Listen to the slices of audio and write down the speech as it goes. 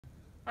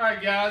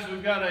Alright guys,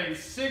 we've got a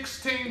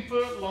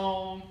 16-foot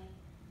long,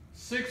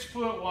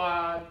 6-foot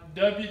wide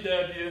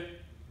WW.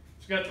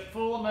 It's got the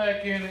full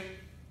neck in it.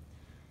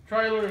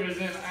 Trailer is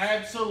in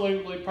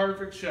absolutely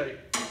perfect shape.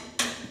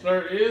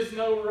 There is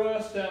no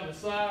rust down the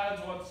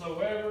sides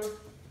whatsoever.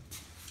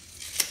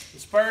 The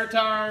spare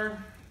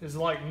tire is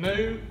like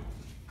new.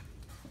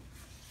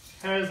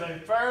 Has a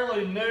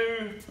fairly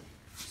new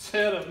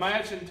set of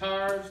matching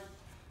tires.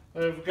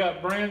 They've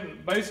got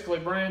basically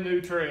brand new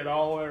tread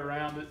all the way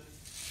around it.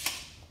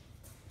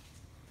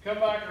 Come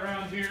back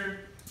around here,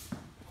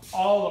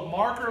 all the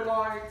marker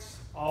lights,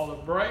 all the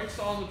brakes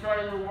on the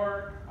trailer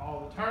work,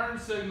 all the turn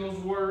signals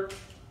work.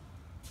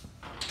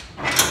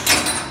 Come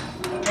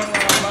around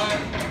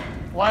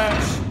back,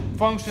 latch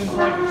functions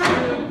like it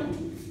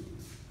should.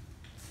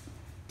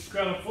 It's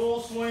got a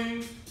full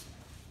swing.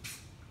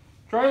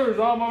 Trailer is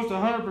almost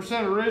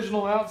 100%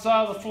 original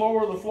outside the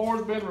floor. The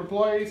floor's been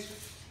replaced,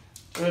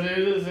 but it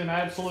is in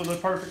absolutely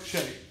perfect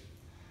shape.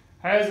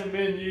 Hasn't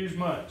been used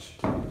much.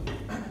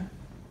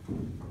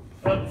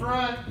 Up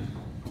front,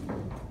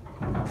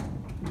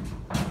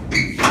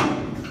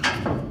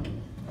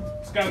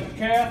 it's got the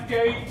calf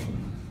gate,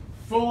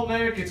 full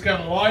neck. It's got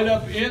a light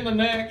up in the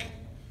neck.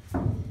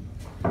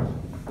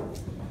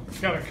 It's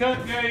got a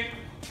cut gate.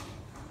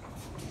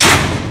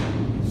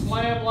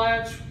 Slab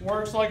latch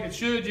works like it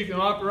should. You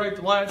can operate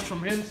the latch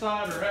from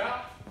inside or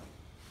out.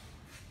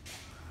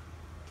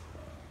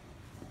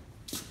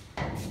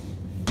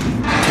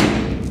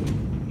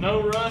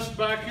 No rust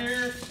back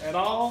here at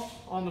all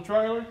on the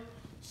trailer.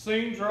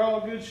 Seams are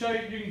all good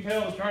shape. You can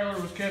tell the trailer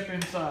was kept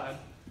inside.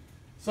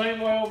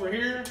 Same way over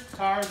here.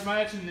 Tires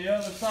matching the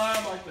other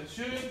side like they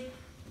should.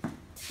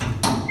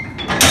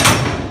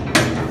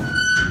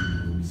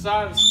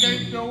 Side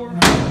escape door.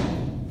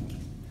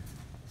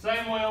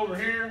 Same way over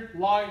here.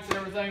 Lights,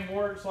 everything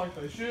works like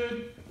they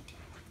should.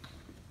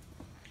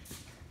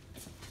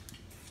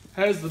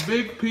 Has the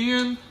big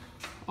pin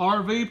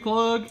RV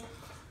plug.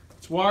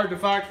 It's wired to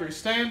factory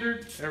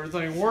standard.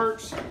 Everything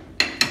works.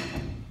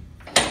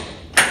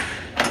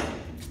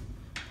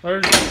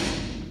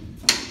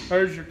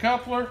 There's your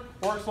coupler,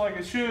 works like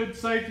it should.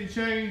 Safety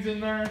chains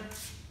in there.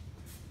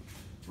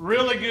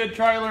 Really good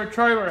trailer.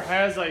 Trailer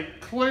has a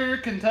clear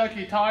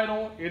Kentucky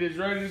title. It is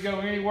ready to go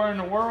anywhere in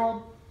the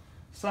world.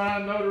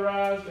 Signed,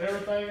 notarized,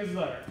 everything is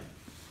there.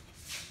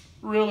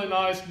 Really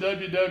nice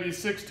WW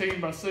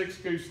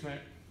 16x6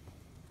 gooseneck.